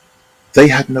 They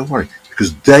had no worry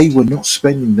because they were not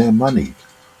spending their money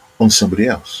on somebody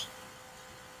else.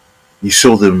 You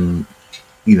saw them,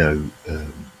 there's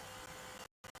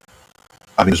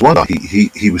one guy,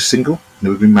 he was single,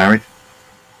 never been married,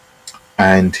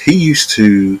 and he used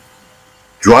to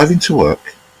drive into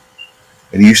work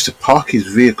and he used to park his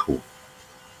vehicle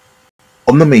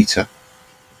on the meter,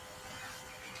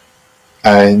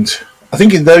 and I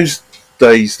think in those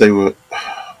days I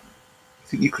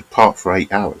think you could park for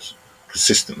 8 hours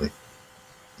consistently,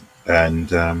 and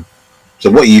so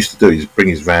what he used to do is bring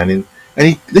his van in, and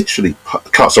he literally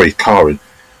his car in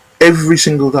every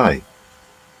single day.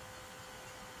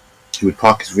 He would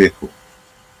park his vehicle,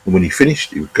 and when he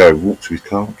finished, he would go walk to his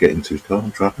car, get into his car,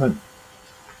 and drive home.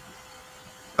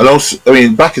 And also,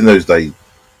 back in those days,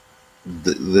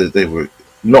 they were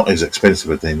not as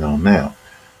expensive as they are now,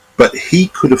 but he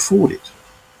could afford it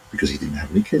because he didn't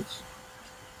have any kids.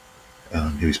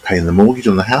 He was paying the mortgage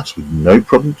on the house with no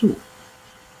problem at all.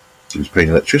 He was paying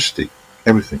electricity,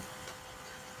 everything.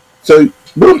 So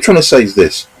what I'm trying to say is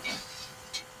this: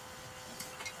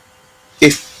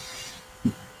 if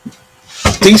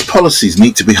these policies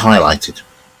need to be highlighted,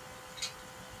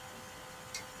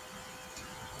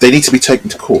 they need to be taken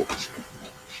to court,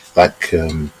 like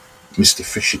Mr.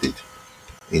 Fisher did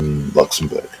in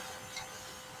Luxembourg.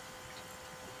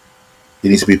 They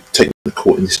need to be taken to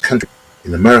court in this country,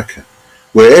 in America,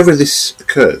 wherever this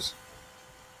occurs,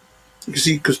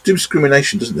 because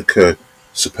discrimination doesn't occur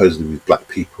supposedly with black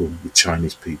people, with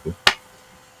Chinese people,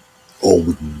 or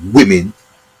with women,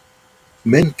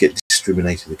 men get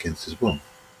discriminated against as well.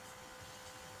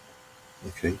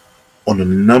 Okay, on a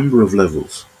number of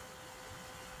levels.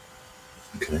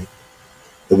 Okay,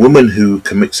 a woman who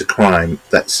commits a crime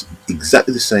that's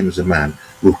exactly the same as a man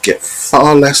will get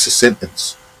far less a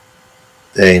sentence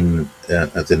than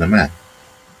a man.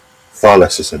 Far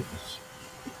less a sentence.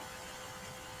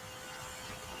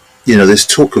 You know, there's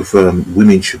talk of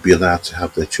women should be allowed to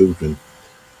have their children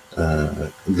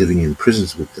living in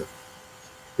prisons with them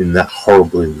in that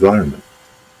horrible environment.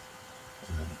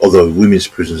 Although women's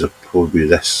prisons are probably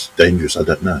less dangerous, I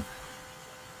don't know.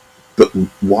 But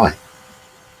why?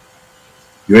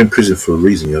 You're in prison for a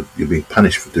reason. You're being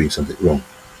punished for doing something wrong,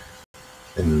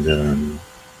 and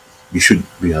you shouldn't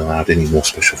be allowed any more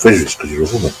special measures because you're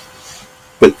a woman.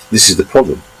 But this is the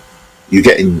problem. You're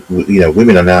getting,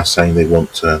 women are now saying they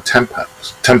want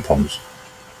tampons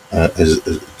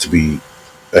to be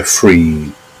a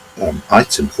free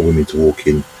item for women to walk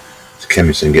in to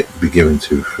chemists and be given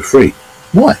to for free.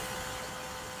 Why?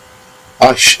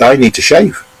 I need to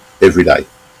shave every day.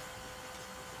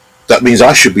 That means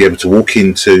I should be able to walk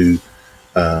into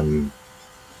the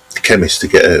chemist to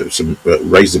get some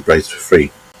razor blades for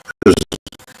free, because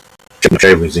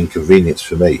shaving is inconvenience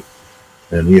for me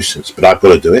and a nuisance. But I've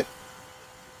got to do it.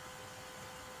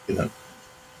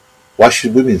 Why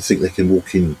should women think they can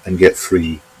walk in and get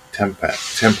free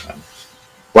tampons?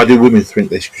 Why do women think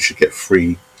they should get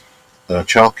free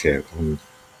childcare on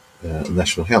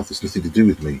national health? It's nothing to do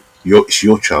with me. It's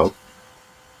your child.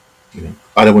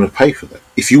 I don't want to pay for that.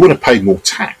 If you want to pay more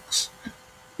tax,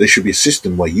 there should be a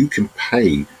system where you can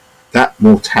pay that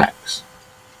more tax.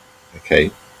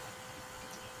 Okay,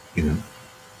 then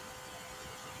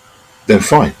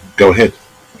fine, go ahead.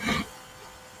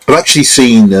 I've actually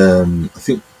seen, I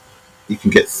think you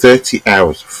can get 30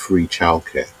 hours of free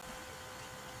childcare.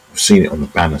 I've seen it on the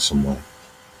banner somewhere.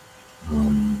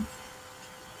 Who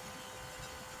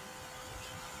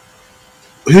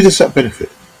does that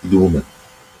benefit? The woman.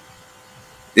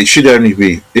 It should only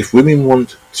be, if women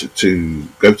want to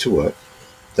go to work,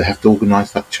 they have to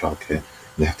organise that childcare and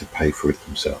they have to pay for it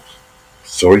themselves.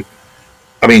 Sorry?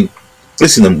 I mean,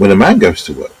 listen, when a man goes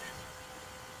to work,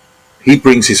 he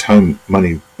brings his home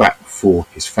money back for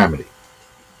his family.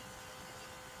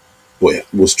 Well, it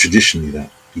was traditionally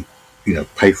that. He,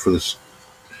 paid for this,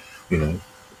 the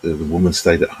woman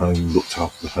stayed at home, looked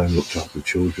after the home, looked after the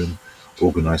children,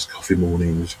 organised coffee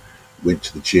mornings, went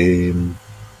to the gym,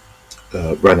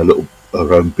 ran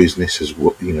her own business as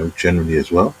well, generally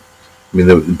as well. I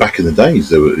mean, back in the days,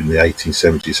 they were in the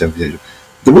 1870s, 70s.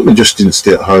 The woman just didn't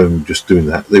stay at home just doing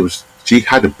that. She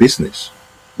had a business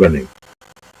running.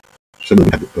 Some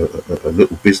of them had a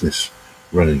little business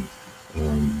running.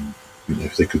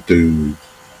 If they could do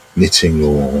knitting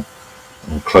or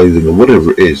clothing or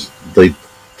whatever it is, they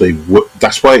work.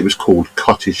 That's why it was called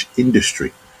cottage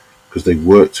industry, because they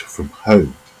worked from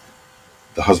home.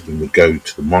 The husband would go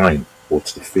to the mine or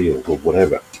to the field or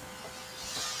whatever.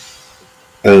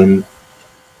 I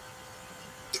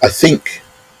think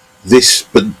this,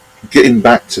 but getting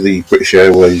back to the British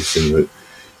Airways and the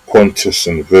Qantas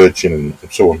and the Virgin and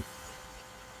so on,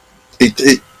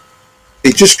 it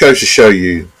just goes to show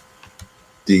you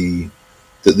that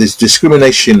there's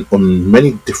discrimination on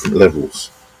many different levels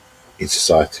in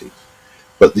society,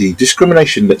 but the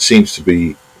discrimination that seems to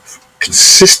be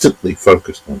consistently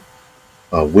focused on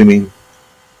are women,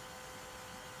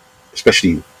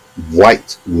 especially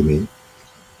white women,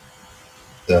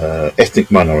 ethnic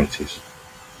minorities.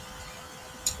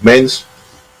 Men's,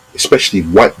 especially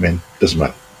white men, doesn't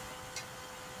matter.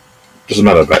 Doesn't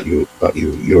matter about your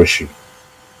issue.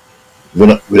 We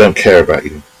don't care about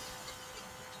you.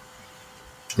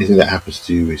 Anything that happens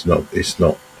to you is not. It's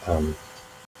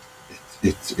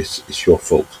your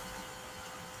fault.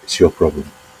 It's your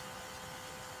problem.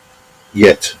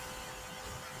 Yet,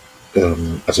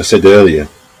 as I said earlier,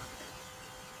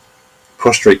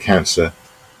 prostate cancer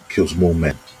kills more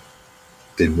men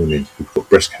than women who've got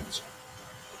breast cancer.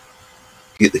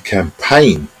 Yet the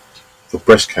campaign for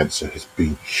breast cancer has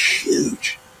been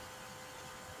huge.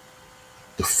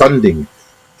 The funding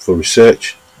for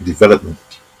research and development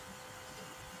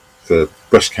for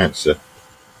breast cancer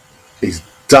is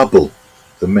double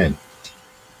the men.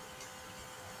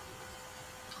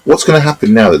 What's going to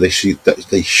happen now that they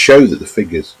show that the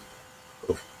figures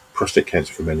of prostate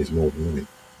cancer for men is more than women?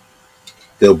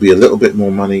 There'll be a little bit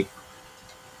more money,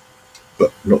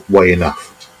 but not way enough.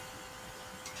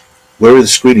 Where are the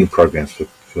screening programs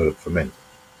for men?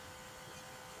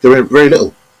 There are very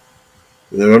little.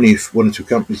 There are only one or two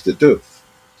companies that do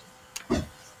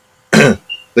it.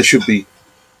 There should be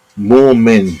more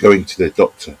men going to their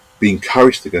doctor, be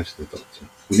encouraged to go to their doctor.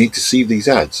 We need to see these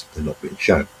ads, they're not being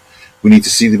shown. We need to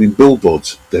see them in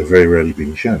billboards, they're very rarely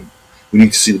being shown. We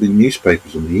need to see them in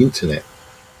newspapers, on the internet,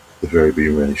 they're very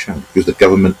rarely shown. Because the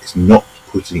government is not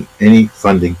putting any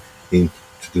funding in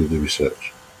to do the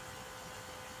research.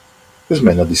 Because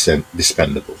men are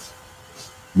dispendable.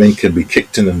 Men can be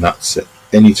kicked in the nuts at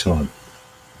any time.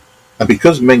 And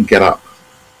because men get up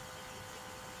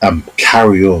and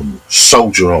carry on,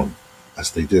 soldier on,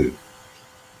 as they do,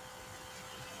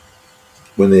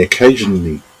 when they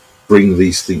occasionally bring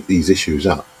these issues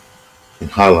up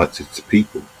and highlight it to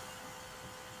people,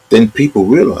 then people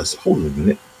realise, hold on a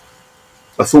minute,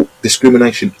 I thought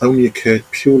discrimination only occurred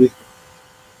purely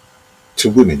to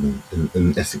women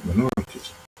and ethnic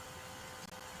minorities.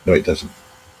 No, it doesn't.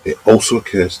 It also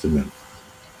occurs to men.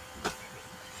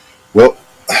 Well,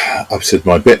 I've said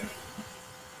my bit.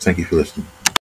 Thank you for listening.